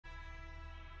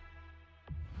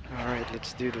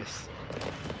let's do this.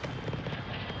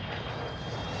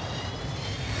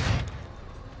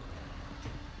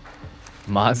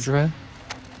 Mazra?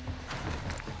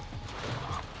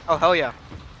 Oh hell yeah!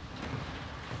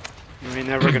 We're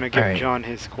never gonna give Alright. John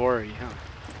his quarry, huh?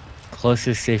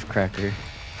 Closest safe cracker.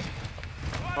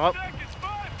 Oh,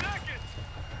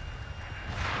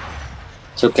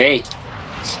 It's okay.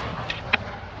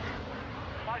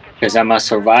 Because I'm a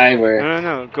survivor.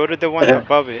 No. Go to the one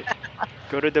above it.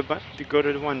 Go to the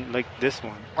one like this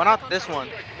one. why not this one?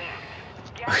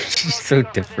 She's so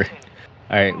different.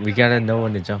 Alright, we gotta know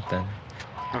when to jump then.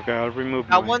 Okay, I'll remove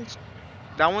That mine.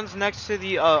 one's next to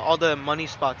the all the money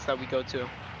spots that we go to.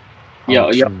 Yo,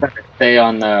 Oh, you true. gotta stay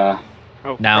on the.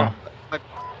 Oh, Now. crap.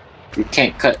 You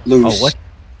can't cut loose. Oh, what?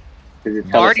 'Cause it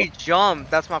I teleports. already jumped.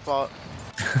 That's my fault.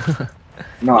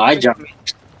 No, I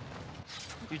jumped.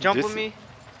 You jump This- with me?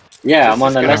 Yeah, This I'm on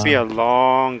is the gonna left. be a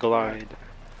long glide.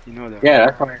 You know that. Yeah,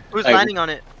 that's why. Who's like, landing on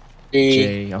it?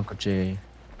 Jay, Uncle Jay.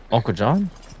 Uncle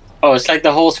John? Oh, it's like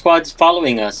the whole squad's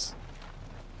following us.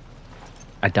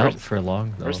 I doubt for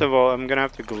long though. First of all, I'm gonna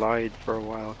have to glide for a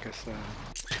while, cause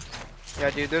Yeah,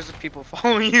 dude. There's people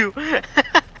following you.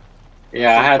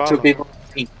 Yeah, I had two Follow. people.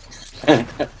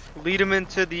 Lead him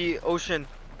into the ocean.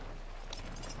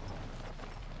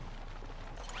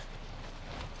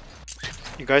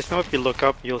 you guys know if you look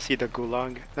up, you'll see the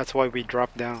gulag. That's why we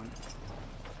drop down.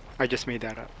 I just made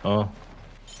that up. Oh.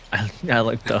 I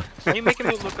looked up. Why are you making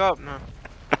me look up, man?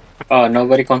 Oh,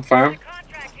 nobody confirmed?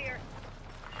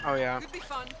 Oh yeah.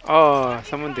 Oh,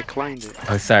 someone declined it.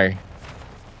 Oh, sorry.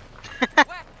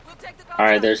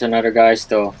 Alright, there's another guy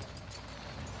still.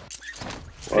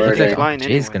 Where are Looks they? like Decline Uncle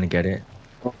Jay's anyway. gonna get it.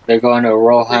 They're going to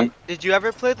Rohan. Did you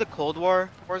ever play the Cold War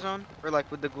Warzone or like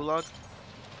with the Gulag?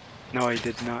 No, I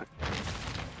did not.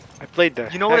 I played the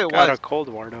You know what heck it out was? of Cold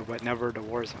War though, but never the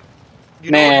Warzone. You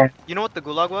know Man. what, you know what the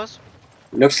Gulag was?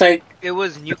 Looks like It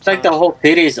was looks like the Nuketown. whole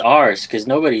city is ours, cause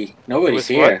nobody's was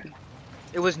here.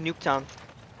 It was Nuketown.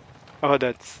 Oh,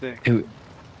 that's sick.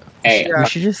 Hey, Yeah. We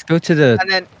should just go to the And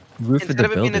then roof of instead the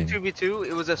of it being a building. 2v2,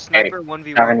 it was a sniper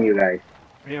 1v1. talking to you guys.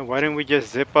 Yeah, why didn't we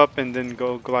just zip up and then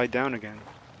go glide down again?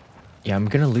 Yeah, I'm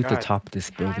gonna loot the God. top of this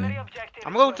building.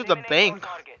 I'm going to the bank.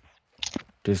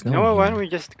 There's You no know what? one Why here. don't we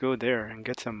just go there and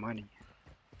get some money?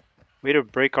 Way to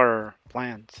break our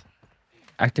plans.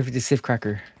 Activate the safe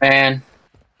cracker. Man,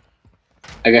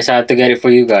 I guess I have to get it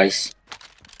for you guys.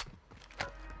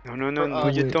 No, Oh,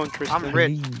 you wait. don't, Tristan. I'm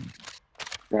rich.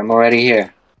 Please. I'm already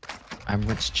here. I'm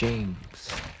Rich James.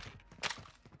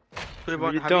 Put it No,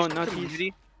 on- you have don't, seen not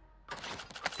Community?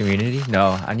 Community?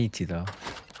 No, I need to though.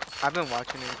 I've been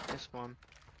watching it. It's fun.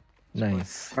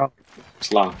 Nice.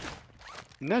 It's long.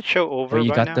 Isn't that show over Wait, you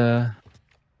by got now? the...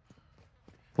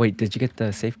 Wait, did you get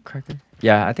the safe cracker?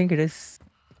 Yeah, I think it is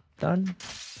done.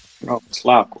 No, it's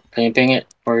locked. Can you ping it?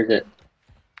 Where is it?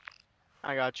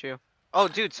 I got you. Oh,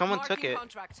 dude, someone took it.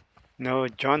 No,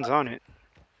 John's on it.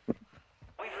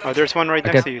 Oh, there's one right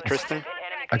I next got- to you, Tristan.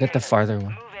 I got the farther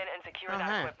one. Oh,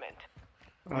 hey.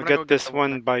 I'm I'll gonna get go this the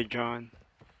one by John.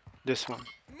 This one.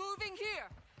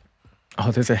 Oh,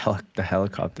 there's a the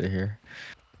helicopter here.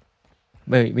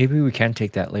 Wait, maybe we can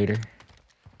take that later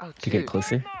Oh, to get dude.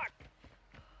 closer.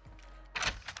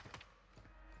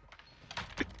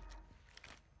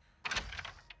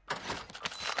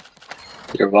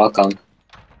 You're welcome.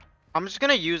 I'm just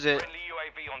gonna use it.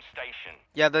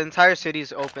 Yeah, the entire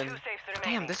city's open.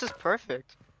 Damn, this is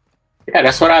perfect. Yeah,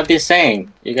 that's what I've been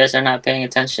saying. You guys are not paying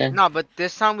attention. No, but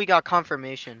this time we got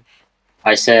confirmation.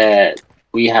 I said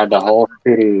we had the whole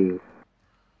city I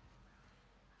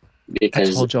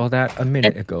because told you all that a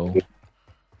minute ago.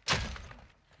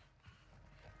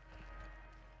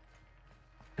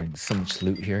 There's so much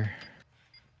loot here.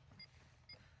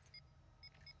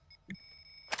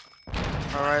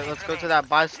 Alright, let's go to that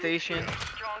buy station.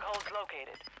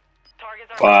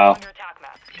 wow,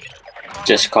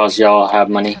 just cause y'all have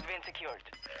money.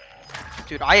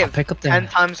 Dude, I have Pick up 10 the...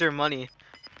 times your money.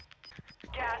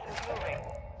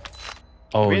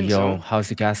 Oh, We in yo, zone? how's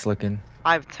the gas looking?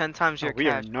 I have 10 times Oh, your we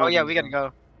are cash. not Oh yeah, in we gotta zone.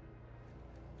 go.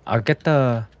 I'll get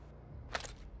the...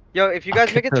 Yo, if you I'll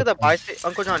guys make get it to the- the buy station,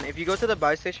 Uncle John, if you go to the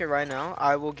buy station right now,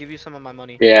 I will give you some of my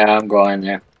money. Yeah, I'm going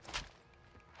there.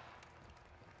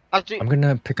 Actually, I'm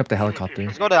gonna pick up the helicopter.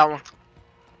 let's go to that one.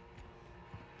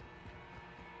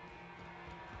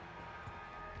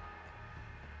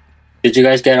 Did you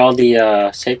guys get all the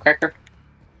safecracker?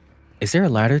 Is there a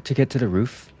ladder to get to the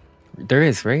roof? There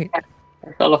is, right? That's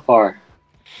hella far.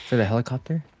 For the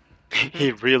helicopter?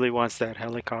 He really wants that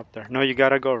helicopter. No, you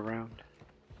gotta go around.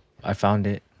 I found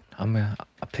it. I'll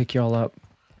pick y'all up.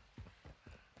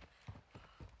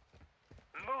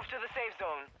 Move to the safe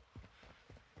zone.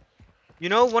 You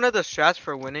know, one of the strats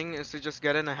for winning is to just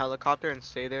get in a helicopter and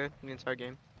stay there the entire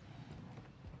game.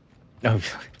 No,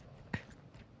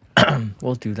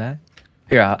 we'll do that.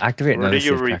 Here, I'll activate Where do another you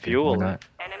safe cracker. Why refuel? not?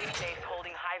 Enemy safes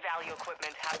holding high-value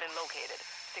equipment have been located.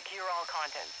 Secure all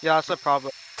contents. Yeah, that's the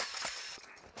problem.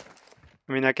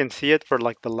 I mean, I can see it for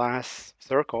like the last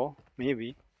circle,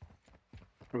 maybe.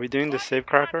 Are we doing the safe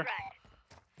cracker?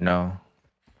 No.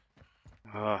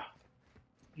 Ah,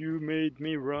 you made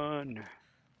me run.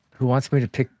 Who wants me to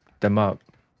pick them up?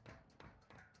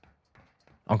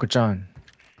 Uncle John,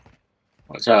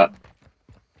 What's up?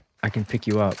 I can pick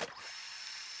you up.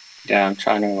 Yeah, I'm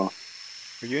trying to Are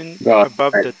you in go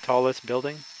above outside. the tallest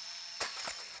building?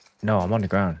 No, I'm on the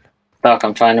ground. Doc,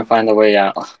 I'm trying to find a way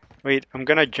out. Wait, I'm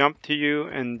gonna jump to you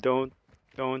and don't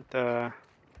make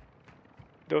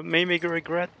me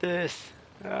regret this.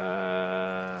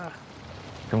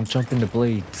 Don't jump in the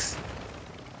blades.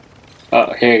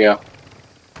 Oh, here you go.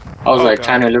 I was Oh, like God.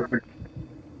 trying to look for.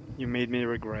 You made me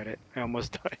regret it. I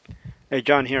almost died. Hey,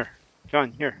 John, here.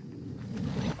 John, here.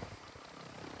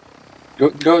 Go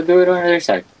do it on the other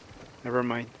side. Never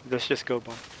mind. Let's just go,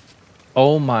 Bon.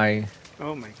 Oh my.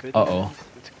 Oh my goodness. Uh-oh.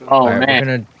 Let's go. Oh, Alright, man.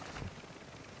 we're gonna.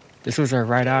 This was our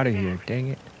ride out of here. Dang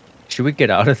it. Should we get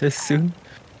out of this soon?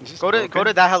 Is this Go to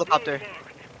broken? that helicopter.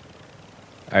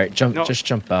 Alright, jump. No. Just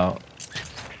jump out.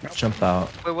 Jump out.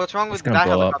 Wait, what's wrong It's with gonna that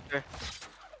blow up. helicopter?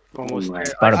 Almost Oh my-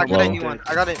 there. about to I got a blow. new one.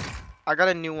 I got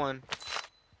a new one.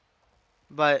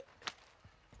 But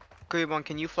Creebon,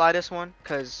 can you fly this one?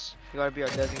 Cause you gotta be our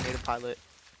designated pilot.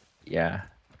 Yeah.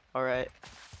 All right.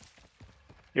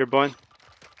 Here, Bon.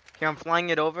 Here, I'm flying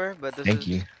it over, but this Thank is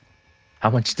you. How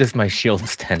much does my shield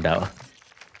stand out?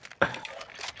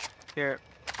 here.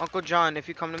 Uncle John, if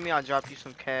you come to me, I'll drop you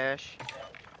some cash.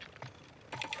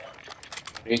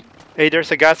 Hey,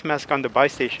 there's a gas mask on the buy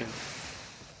station.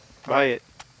 Buy it.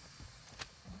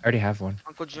 I already have one.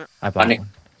 Uncle John, I bought Funny. one.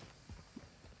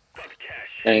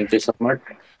 Thank you so much.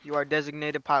 you are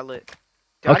designated pilot.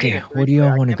 Dude, I Okay, need a where third do y'all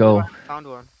player. I wanna can't believe go? I haven't found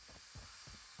one.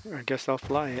 I guess I'll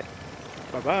fly it.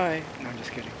 Bye-bye. No, I'm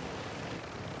just kidding.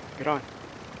 Get on.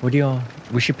 What do y'all?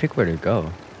 We should pick where to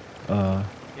go. Yeah.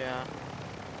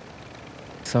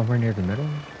 Somewhere near the middle.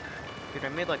 Dude, I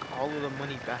made like all of the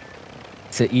money back.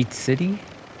 To Eat City.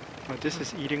 Oh, this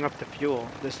is eating up the fuel.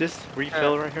 Does this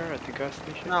refill right here at the gas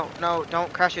station? No,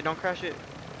 don't crash it, don't crash it.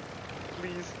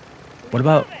 Please. What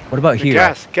about The here?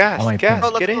 gas, Oh, gas, my gas. Oh,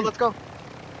 let's Get go, in. let's go.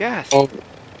 Gas. Oh,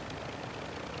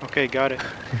 Okay, got it.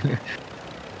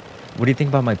 What do you think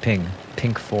about my ping?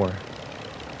 Pink 4.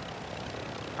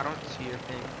 I don't see your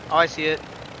thing. Oh, I see it.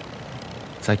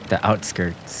 It's like the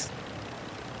outskirts.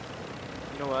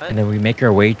 You know what? And then we make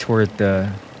our way toward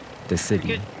the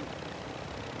city.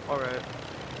 Alright.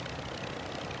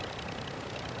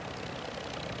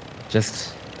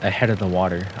 Just ahead of the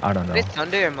water. I don't know. Is it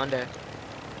Sunday or Monday?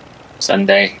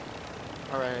 Sunday.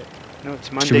 Alright. No,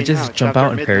 it's Monday Should we now. just It's jump after out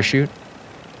and midnight. parachute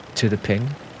to the ping?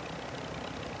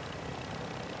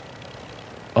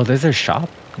 Oh, there's a shop?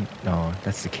 No,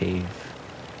 that's the cave.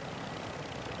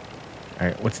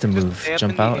 Alright, what's the Just move? stay up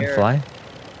Jump in the out and air. fly?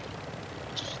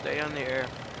 Just stay on the air.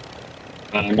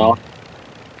 No.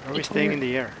 Are we staying in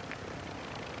the air?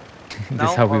 This No?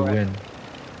 is how we Alright.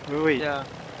 win. Wait, Yeah.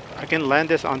 I can land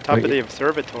this on top Wait. of the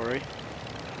observatory.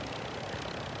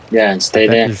 Yeah, and stay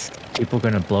That there. is people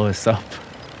gonna blow us up.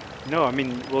 No, I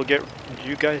mean, we'll get...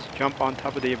 You guys jump on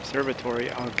top of the observatory.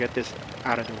 I'll get this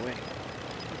out of the way.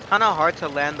 It's kind of hard to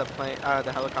land the plane,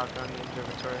 the helicopter on the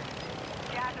observatory.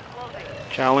 Gas is closing.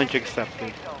 Challenge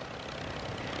accepted.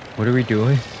 What are we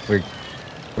doing?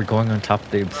 We're going on top of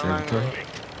the observatory.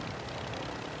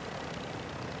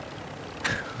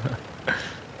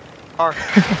 Car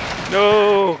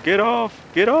No! Get off!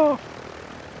 Get off!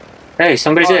 Hey,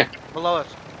 somebody's car here. below us.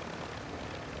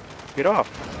 Get off!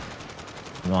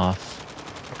 I'm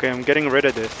off. Okay, I'm getting rid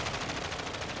of this.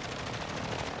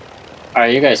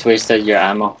 Alright, you guys wasted your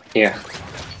ammo. Here.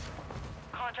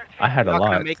 Contract I had a Not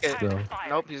gonna lot make it. still.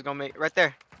 Nope, he's gonna make right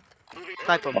there.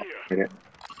 Snipe him.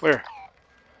 Where?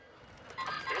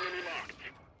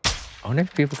 I wonder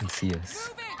if people can see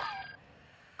us.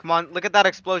 Come on, look at that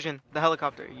explosion. The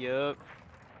helicopter. Yup.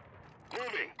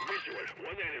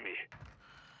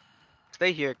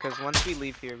 Stay here, cause once we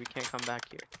leave here, we can't come back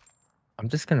here. I'm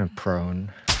just gonna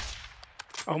prone.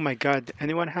 Oh my god,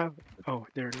 anyone have... Oh,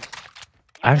 there it is.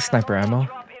 I have sniper ammo.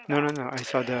 No, I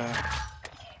saw the...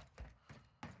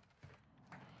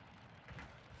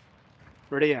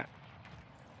 Where they at?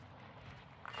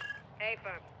 A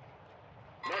firm.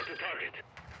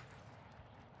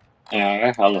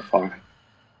 Yeah, hella far.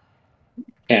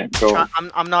 Can't go.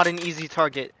 I'm not an easy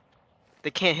target.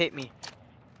 They can't hit me.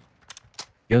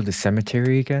 Yo, the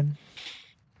cemetery again?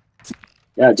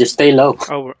 Yeah, just stay low.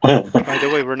 Oh, by the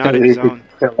way, we're not in zone.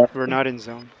 We're not in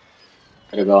zone.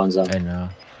 Gotta go on zone. I know.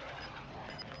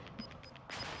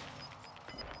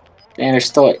 And there's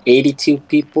still 82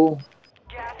 people.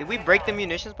 Did we break the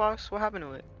munitions box? What happened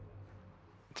to it?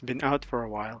 It's been out for a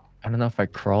while. I don't know if I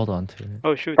crawled onto it.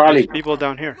 Oh shoot, Probably. there's people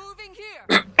down here. Moving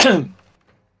here.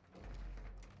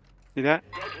 See that?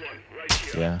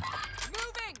 Yeah.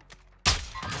 Moving.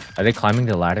 Are they climbing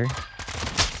the ladder? Enemy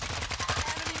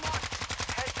marked.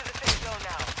 Head to the safe zone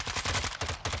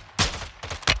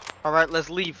now. All right, let's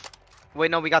leave. Wait,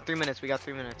 no, we got 3 minutes. We got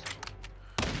 3 minutes.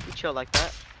 We chill like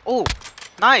that. Oh,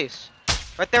 nice.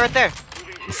 Right there, right there.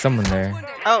 There's someone there.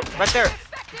 Oh, right there.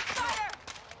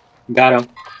 Got him.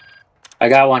 I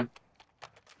got one.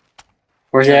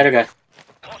 Where's the other guy?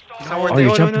 He's somewhere Oh, there.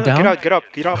 you're jumping down? Get out, get up,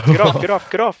 get off, get off, get off,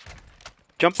 get off.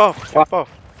 Jump off, jump off.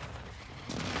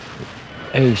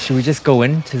 Hey, should we just go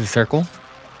into the circle?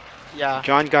 Yeah.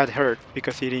 John got hurt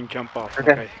because he didn't jump off, like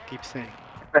Okay. I keep saying.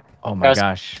 Oh my Yes.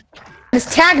 gosh.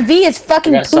 This tag V is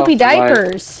fucking got poopy self-revive.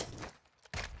 diapers.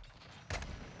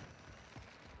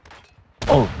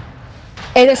 Oh,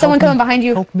 Hey, there's someone Help coming me. behind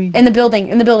you help me. in the building.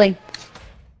 In the building.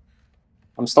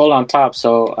 I'm still on top,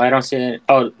 so I don't see it.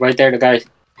 Oh, right there, the guy.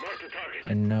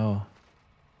 I know.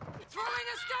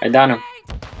 I down him.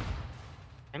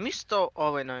 And we still.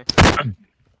 Oh wait, no. Alright,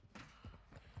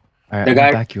 The I'm gonna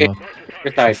guy back you up,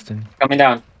 Your side, Tristan. coming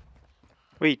down.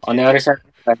 Wait, On the other side.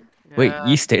 Wait, Yeah.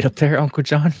 you stayed up there, Uncle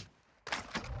John?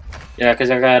 Yeah,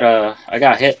 cause I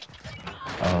got hit.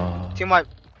 Oh, Team wipe.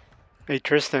 hey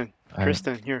Tristan, alright,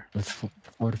 Tristan, here. let's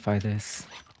fortify this.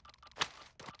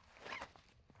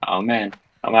 Oh man,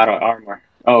 I'm out of armor.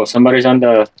 Oh, somebody's on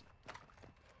the.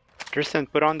 Tristan,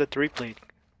 put on the 3-plate.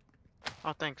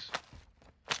 Oh, thanks.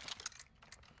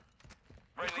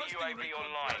 Friendly UAV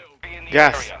online. Be in the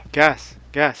Gas, area. gas,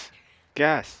 gas,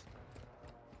 gas.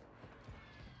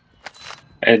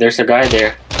 Hey, there's a guy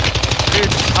there.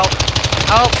 Dude, help.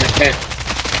 Help. Okay.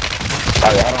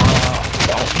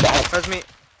 Where's me?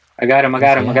 I got him.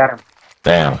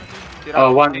 Damn. Dude,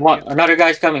 Oh, thank you. another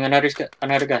guy's coming. Another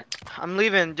guy. I'm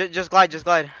leaving. Just glide. Just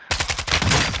glide.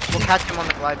 We'll catch him on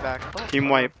the glide back. Oh, Team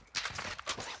wipe.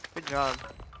 Good job.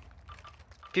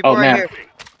 People Oh, right man. here.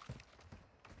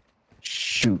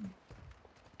 Shoot.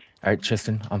 Alright,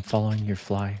 Tristan, I'm following your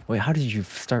fly. Wait, how did you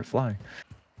start flying?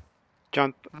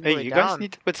 John, On the hey, way you guys down.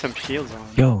 need to put some shields on.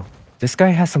 Yo, this guy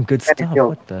has some good Get it, stuff. yo.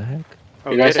 What the heck?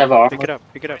 Oh, You guys get have it. a Pick armor? it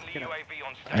up, pick it up, Friendly pick it up. UAV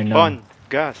on I station. know. Bon,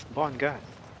 gas, bon, gas.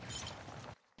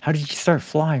 How did you start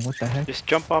flying? What the heck? Just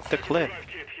jump off the cliff.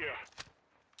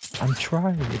 I'm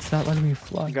trying. It's not letting me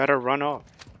fly. You gotta run off.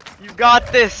 You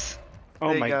got this. Oh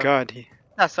There you my go. god, he.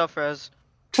 That's self-res.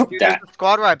 Took Dude, there's that. a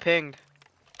squad where I pinged.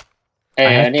 Hey,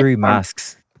 I have need 3 armor.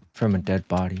 masks from a dead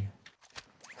body.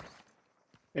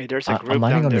 Hey, there's a I'm group landing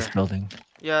down on there. this building.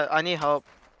 Yeah, I need help.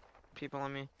 People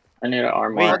on me. I need an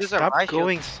armor. Wait, there's a stop riot shield.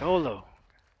 going solo.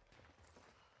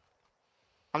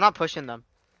 I'm not pushing them.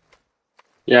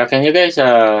 Yeah, can you guys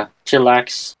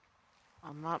chillax?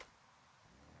 I'm not.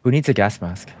 Who needs a gas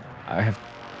mask? I have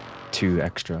 2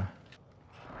 extra.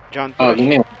 John, Oh, put, give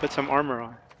me one. put some armor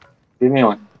on. Give me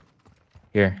one.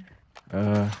 Here.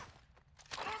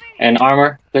 And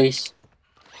armor, please.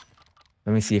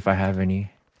 Let me see if I have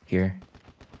any here.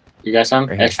 You got some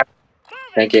Right here. extra?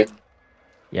 Thank you.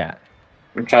 Yeah.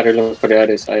 I'm trying to look for the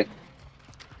other side.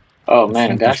 Oh let's man,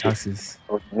 I loot got these houses.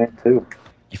 you too.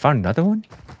 You found another one?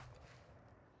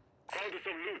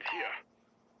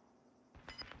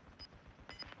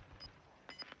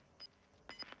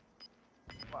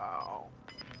 Wow.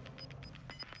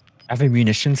 I have a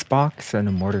munitions box and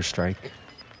a mortar strike.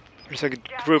 There's a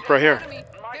group right here.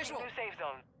 Marking new safe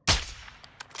zone.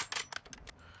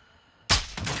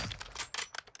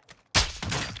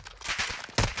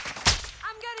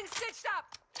 I'm getting stitched up.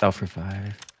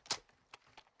 Self-revive.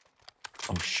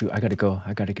 Oh shoot, I gotta go.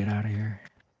 I gotta get out of here.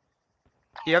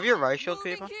 Do you have your riot shield,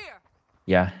 Moving people? here.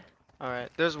 Yeah. Alright,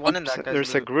 there's one in that guy's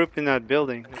There's a loot. group in that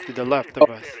building to the left of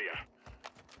us.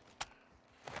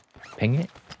 Ping it?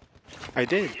 I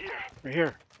did. Right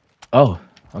here. Oh,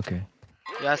 okay.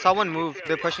 Yeah, I saw one move.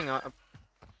 They're pushing up.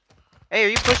 Hey, are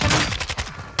you pushing them?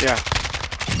 Yeah.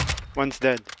 One's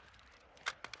dead.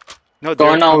 No,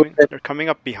 Going on with it. they're coming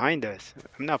up behind us.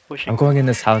 I'm not pushing. I'm going in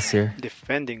this house here.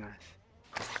 Defending us.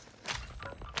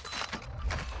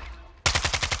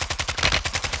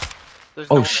 There's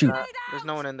Oh, no one in shoot. that. There's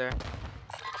no one in there.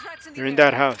 Threats in the They're in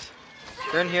area. that house.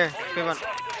 They're in here. Come on.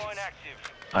 Going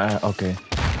active. Okay.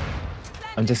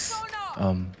 I'm just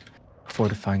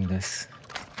fortifying this.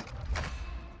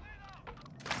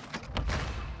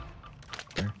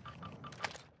 There.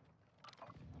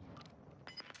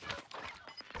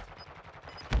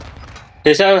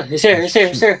 He's here. He's here. He's here.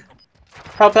 He's here.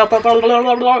 Help! Help! Help! Help! Help!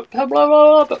 Help! Help! Help!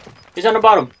 Help! Help! He's on the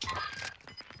bottom.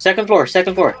 Second floor.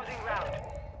 Second floor.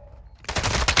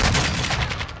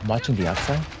 I'm watching the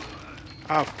outside.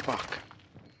 Oh fuck.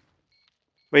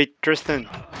 Wait, Tristan.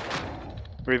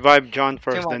 Revive John Too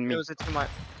first, much. then It me. was too much.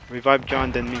 Revive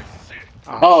John, then me.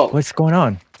 Ah, Oh, What's going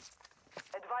on?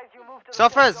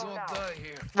 Self-res.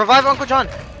 Revive Uncle John.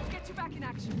 Get you back in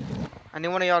action. I need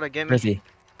one of y'all to get me. Where is he?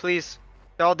 Please.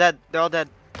 They're all dead. They're all dead.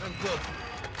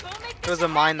 Don't make It was a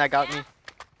mine that got me.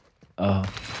 Oh.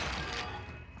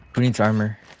 Who needs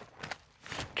armor?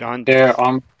 John. there.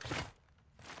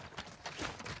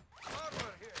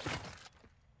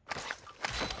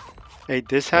 Hey,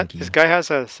 this Thank you. this guy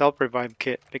has a self-revive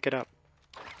kit. Pick it up.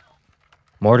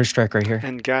 Mortar strike right here.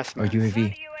 And gas Or mask.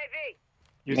 UAV.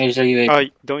 Use There's a UAV. Oh,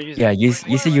 don't use Yeah, it. use the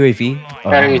UAV. Oh,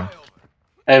 Better never use- mind.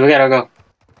 Hey, we gotta go.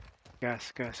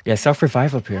 Gas. Yeah, self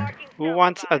revive up here. Who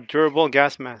wants a durable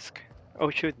gas mask? Oh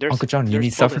shoot, there's Uncle John, you there's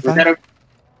need bullets. self-revive?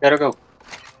 Gotta go.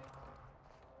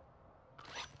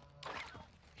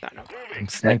 No, no. I'm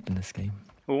sniping this game.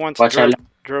 Who wants Watch out.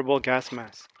 durable gas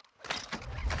mask?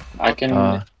 I can. You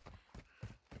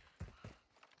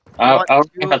I'll want two,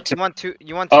 bring up you to want two,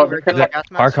 you want two Oh, regular gas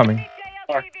Car masks? coming.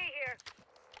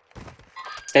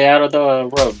 stay out of the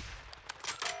road.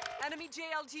 enemy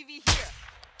JLTV here.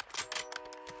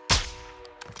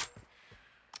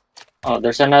 Oh,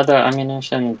 there's another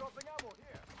ammunition.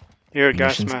 Here,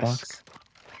 gas Munitions mask. box.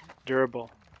 Durable.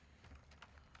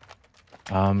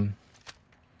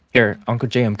 Here, Uncle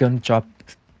Jay, I'm gonna drop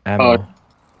ammo.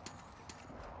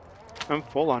 I'm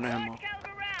full on ammo.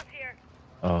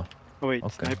 Oh, Oh wait,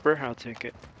 Okay. sniper? I'll take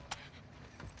it.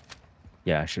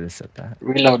 yeah, I should have said that.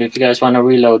 Reload if you guys want to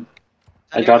reload.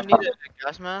 I Anyone dropped need a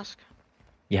gas mask?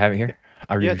 You have it here?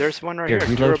 Yeah, there's one right here, here.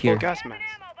 reload Durable here. gas mask.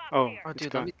 Oh, Oh, it's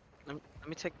dude, gone. let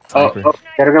me take. Oh, Sniper. oh,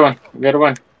 get a good one. Get a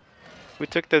one. Who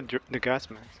took the gas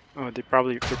mask? Oh, they're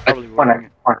probably One. wearing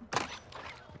it. One.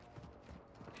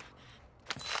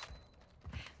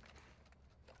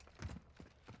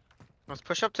 Let's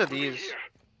push up to these.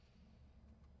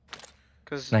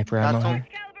 Cause Sniper that's ammo all- here.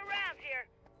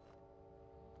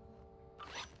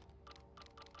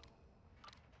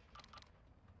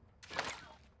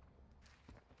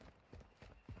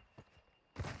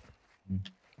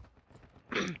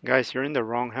 Guys, you're in the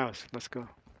wrong house. Let's go.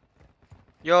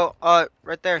 Yo,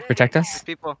 right there. Protect There's us?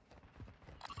 people.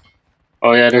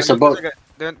 Oh yeah, there's a boat.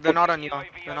 They're not on y'all.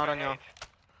 They're not on y'all.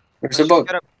 There's a boat.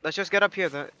 Let's just get up here.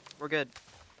 We're good.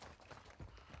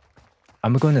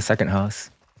 I'm gonna go in the second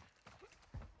house.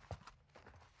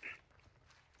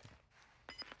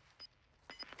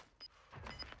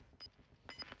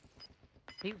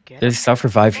 You get There's self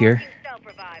revive here.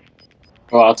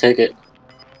 Oh, I'll take it.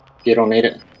 You don't need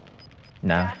it.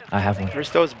 Nah, I have one. Where's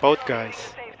those boat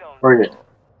guys? Where is it?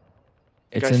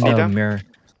 It's guys in see the them? mirror.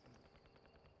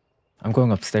 I'm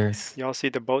going upstairs. Y'all see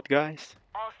the boat guys?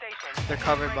 They're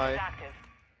covered by.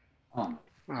 Oh.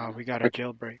 Oh, we got a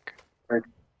jailbreak.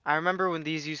 I remember when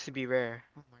these used to be rare.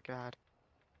 Oh my god.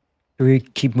 Do we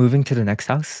keep moving to the next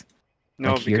house?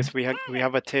 No, Like here? because we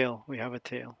have a tail. We have a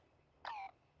tail.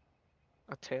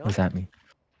 A tail? What does that mean?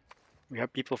 We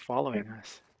have people following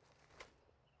us.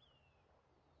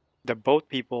 The boat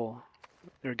people,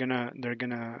 they're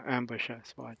gonna ambush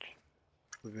us. Watch.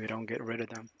 If we don't get rid of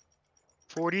them.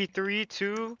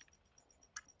 43-2.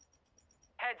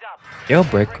 Heads up.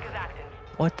 Jailbreak. Break is active.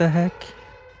 What the heck?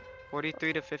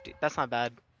 43 to 50. That's not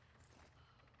bad.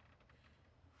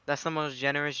 That's the most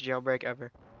generous jailbreak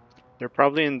ever. They're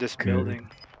probably in this Good. building.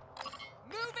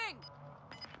 Moving.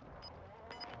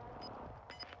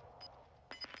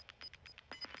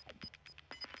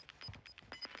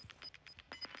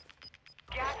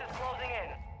 Gas is closing in.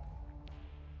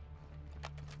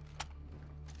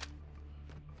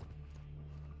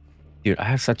 Dude, I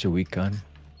have such a weak gun.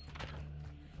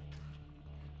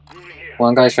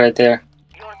 One guy's right there.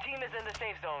 Your team is in the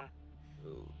safe zone.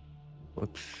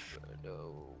 Whoops.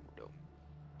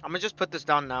 I'm gonna just put this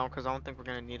down now because I don't think we're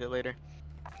gonna need it later.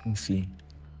 Let me see.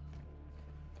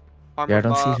 Armor Yeah, I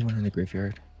don't see box. anyone in the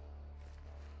graveyard.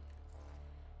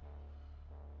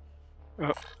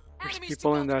 There's Enemies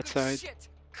people in devoted that good side. shit.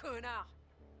 Connard.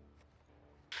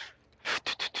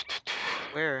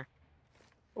 Where?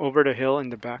 Over the hill in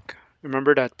the back.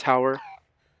 Remember that tower?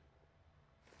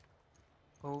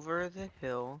 Over the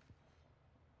hill.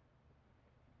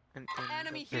 And in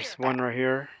Enemy the... here. There's one right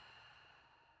here.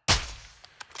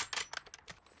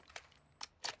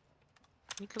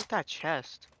 Look at that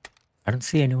chest. I don't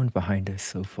see anyone behind us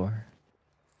so far.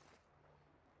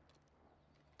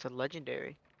 It's a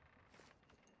legendary.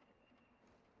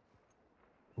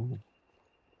 Ooh.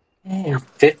 Hey,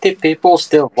 50 people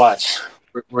still watch.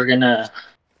 We're gonna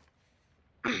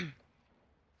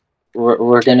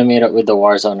we're gonna meet up with the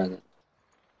Warzone again.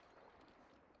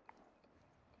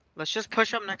 Let's just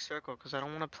push up next circle because I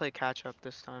don't want to play catch up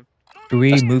this time. Do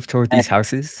we move toward these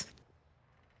houses?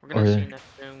 We're gonna Or- see next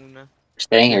soon. We're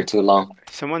staying here too long.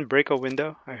 Someone break a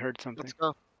window. I heard something. Let's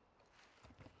go.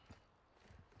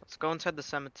 Let's go inside the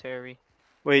cemetery.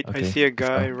 Wait, I Okay, see a let's go.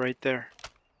 guy right there.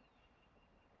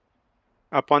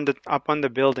 Up on the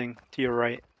building to your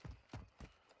right.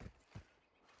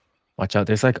 Watch out,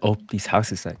 there's like these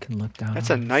houses that can look down. That's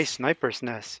on a us. nice sniper's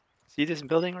nest. See this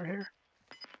building right here?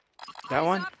 That Eyes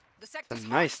one? up. The It's sector's a hot.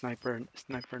 nice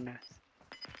sniper nest.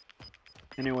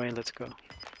 Anyway, let's go.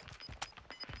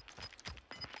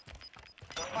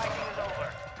 The fighting is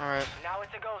over. Alright, Now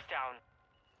it's a ghost town.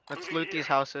 let's loot these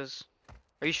houses.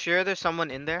 Are you sure there's someone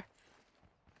in there?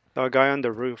 Saw a guy on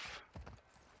the roof.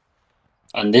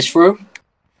 On this roof?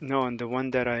 No, on the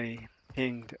one that I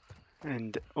pinged,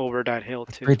 and over that hill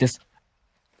too. Wait, this.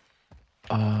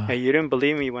 Hey, you didn't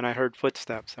believe me when I heard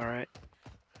footsteps, all right?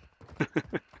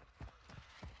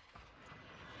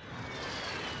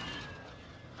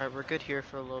 Alright, we're good here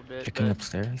for a little bit. Checking But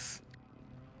upstairs.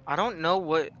 I don't know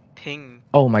what ping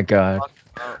Oh my god.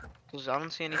 because I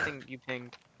don't see anything you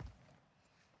pinged.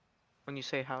 When you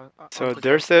say how. So Uncle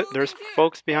there's Jack. there's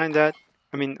folks behind that.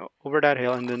 I mean, over that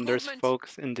hill, and then there's Movement.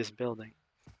 folks in this building.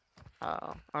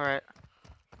 Oh, alright.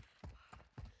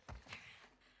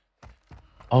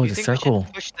 Oh, You the think we circle.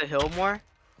 should push the hill more?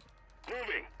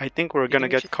 I think we're You gonna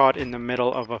think we get should- caught in the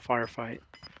middle of a firefight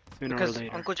sooner Because or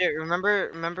later. Uncle Jay,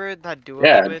 remember that duo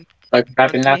Yeah, we did? Like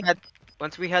happened now.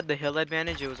 Once we had the hill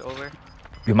advantage, it was over.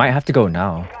 We might have to go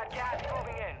now. Got gas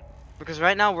moving in. Because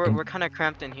right now we're kind of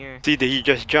cramped in here. See, he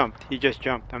just jumped. He just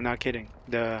jumped. I'm not kidding.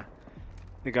 The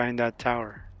guy in that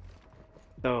tower.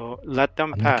 So let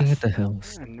them I'm pass. looking at the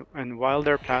hills. And while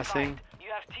they're passing, You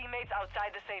have teammates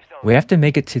outside the safe zone. We have to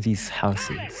make it to these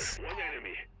houses.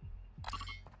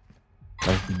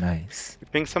 That would be nice. you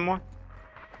ping someone.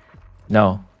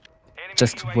 No, Enemy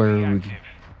just UAV where we. active.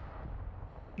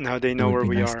 Now they It know would where be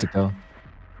we nice are. to go.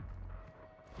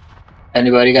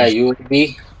 Anybody got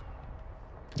UAV?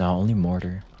 No, only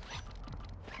mortar.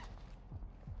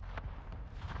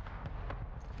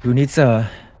 Who needs a?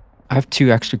 I have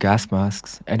 2 extra gas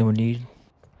masks. Anyone need?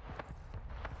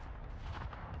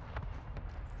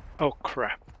 Oh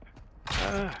crap.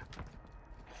 Ah,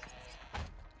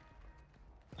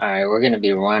 Alright, we're gonna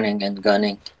be running and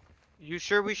gunning. You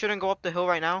sure we shouldn't go up the hill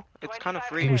right now? It's kind of I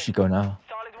free. think we should go now.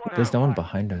 Solid work. There's no one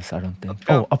behind us, I don't think. Let's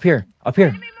go. Oh, up here! Up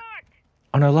here!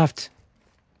 On our left!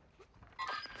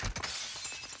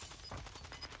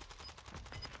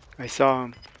 I saw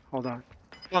him. Hold on.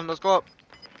 Come on, let's go up.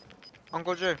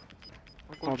 Uncle Jay.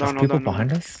 Uncle Hold Jay. on, hold People on. hold on.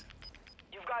 behind us?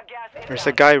 You've got gas There's a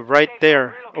inbound. guy right Safe zone there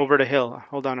relocated. over the hill.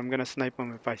 Hold on, I'm gonna snipe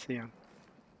him if I see him.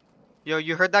 Yo,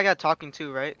 you heard that guy talking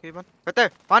too, right, Kevin? Right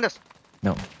there, find us.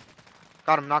 No.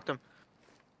 Got him, knocked him.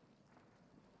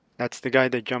 That's the guy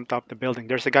that jumped off the building.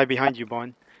 There's a guy behind you,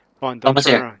 Bon. Bon, don't Almost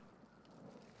turn here. around.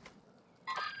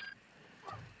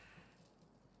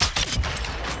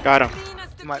 Got him. Clean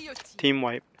as the My- beauty. Team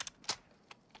wipe.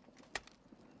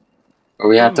 Or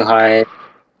we have to hide.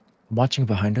 Watching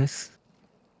behind us?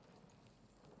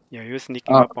 Yeah, he was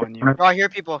sneaking Oh, up on you. Bro, I hear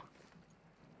people.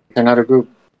 Another group.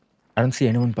 I don't see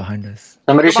anyone behind us.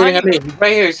 Somebody's Come shooting at on. me. He's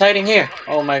right here. He's hiding here.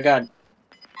 Oh my god.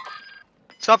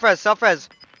 Self-res, self-res.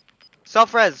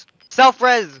 Self-res.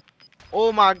 Self-res.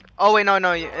 Oh my, oh wait, no.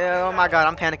 Oh my god,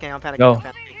 I'm panicking, I'm panicking. Yo. I'm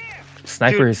panicking.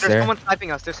 Sniper Dude, is there's there. someone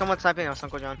sniping us. There's someone sniping us,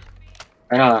 Uncle John.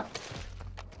 I know.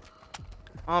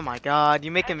 Oh my god,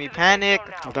 you making me panic.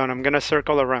 Hold on, I'm gonna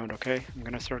circle around, okay? I'm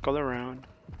gonna circle around.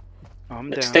 Calm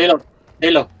down. Stay low.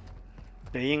 Stay low.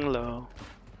 Staying low.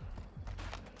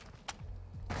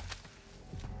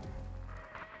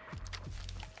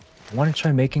 I want to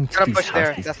try making to Gotta these push there.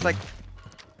 houses. That's like.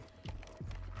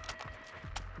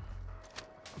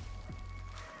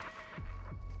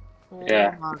 Oh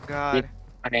Yeah. my god.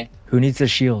 Running. Who needs a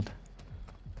shield?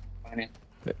 Running.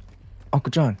 Uncle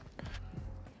John,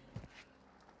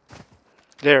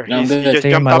 There, No, I'm he gonna just stay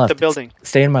in jumped my off left. the building.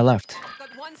 Stay in my left. Got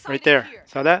one side Right there. here.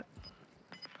 Saw that?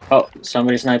 Oh,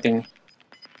 somebody's sniping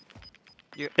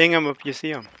me. Ping him if you see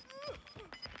him.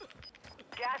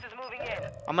 Gas is moving in.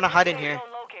 I'm gonna hide in Safe here.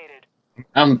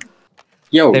 zone located.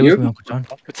 Yo, Stay with me, you. Uncle John.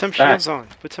 Put some Back. shields on.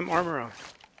 Put some armor on.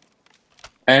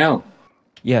 I know.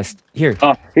 Yes, here.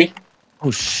 Oh, see?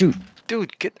 Oh shoot.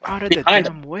 Dude, get out of the Behind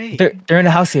damn way. They're in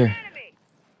the house here.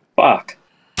 Fuck.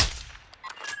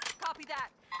 Copy that.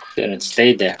 Didn't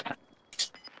stay there.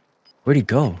 Where'd he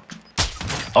go?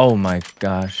 Oh my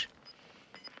gosh.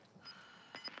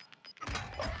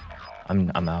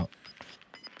 I'm out.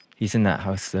 He's in that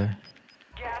house there.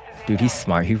 Gas is Dude, he's inbound.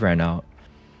 smart. He ran out.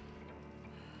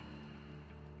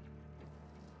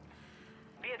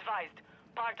 Be advised,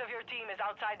 part of your team is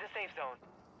outside the safe zone.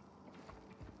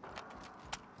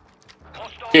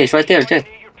 Hostile Jay, it's right there, UAV Jay.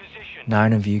 near your position.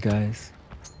 9 of you guys.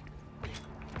 You've made it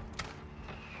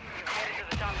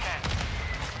to the top 10.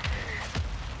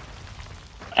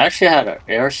 I actually had an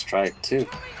airstrike too.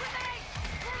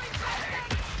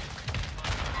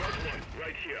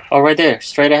 Oh, right there,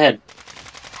 straight ahead.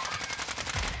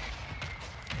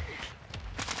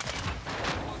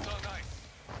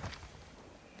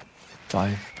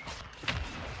 Five.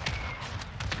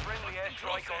 Friendly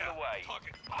airstrike on the way.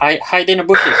 Hide in the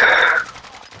bushes.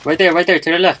 Right there,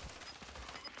 to the left.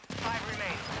 5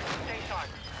 remain. Stay sharp.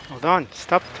 Hold on.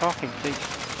 Stop talking, please.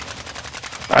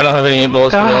 I don't have any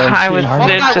bullets for that. I was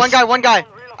Armor. One guy.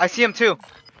 I see him too.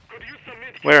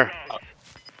 Where?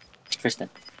 Tristan.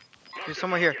 There's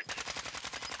somewhere here.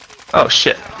 Oh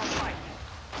shit.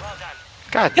 Well done.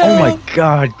 God, Oh my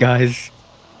god, guys.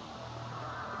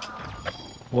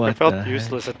 What I felt the heck?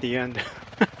 useless at the end.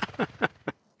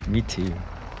 Me too.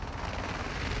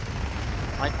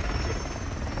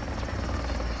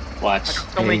 Watch.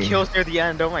 So many Hey. kills near the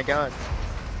end. Oh my god.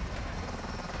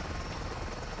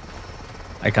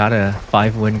 I got a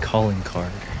 5-win calling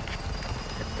card.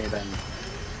 Okay, then.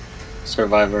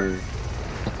 Survivor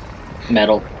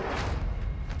medal.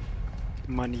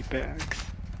 Money bags.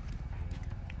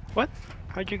 What?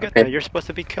 How'd you get Okay. that? You're supposed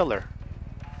to be killer.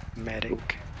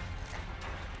 Medic.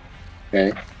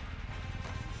 Okay.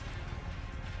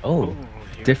 Oh,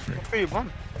 you're different. Pretty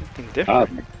bum. something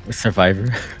different. A survivor.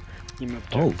 Team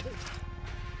Oh. objective.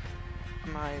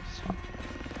 Nice.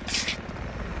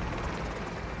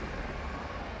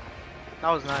 That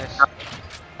was nice.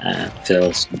 That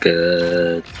feels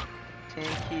good. 10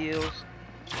 kills.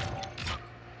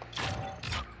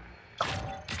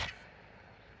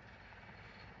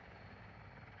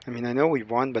 I mean, I know we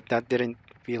won, but that didn't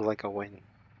feel like a win.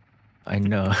 I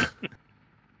know.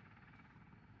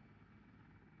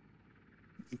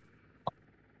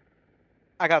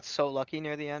 I got so lucky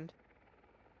near the end.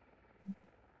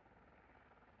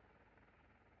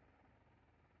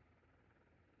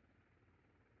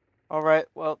 Alright,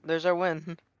 well, there's our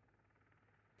win.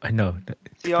 I know.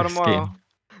 See y'all First tomorrow.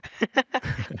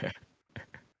 game.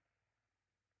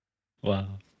 Wow.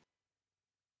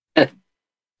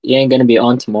 You ain't gonna be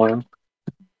on tomorrow.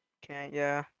 Can't,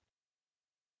 yeah.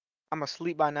 I'm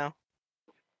asleep by now.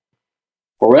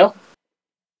 For real?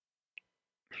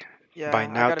 Yeah. By I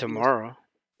now, gotta be- tomorrow.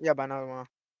 Yeah, by now tomorrow.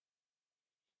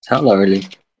 It's hella early.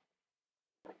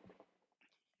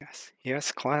 Yes, he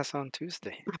has class on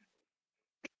Tuesday.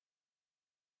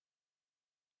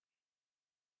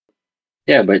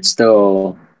 Yeah, but it's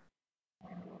still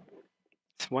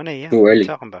It's 1 a.m. too What are you early.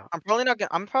 talking about? I'm probably not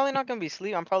gonna be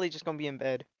asleep. I'm probably just gonna be in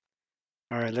bed.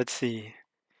 All right, let's see.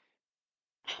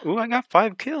 Ooh, I got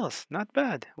 5 kills. Not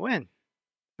bad. When?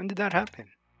 When did that happen?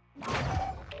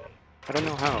 I don't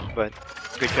know how, but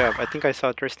good job. I think I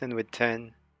saw Tristan with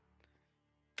 10.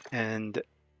 And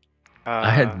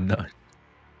I had none.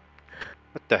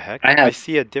 what the heck? I I have-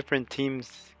 see a different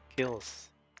team's kills.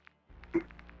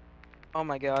 Oh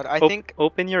my god. I think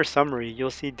Open your summary.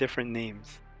 You'll see different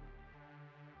names.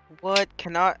 what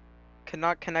cannot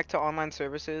connect to online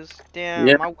services. Damn,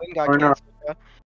 Yeah, my wing got or not. canceled.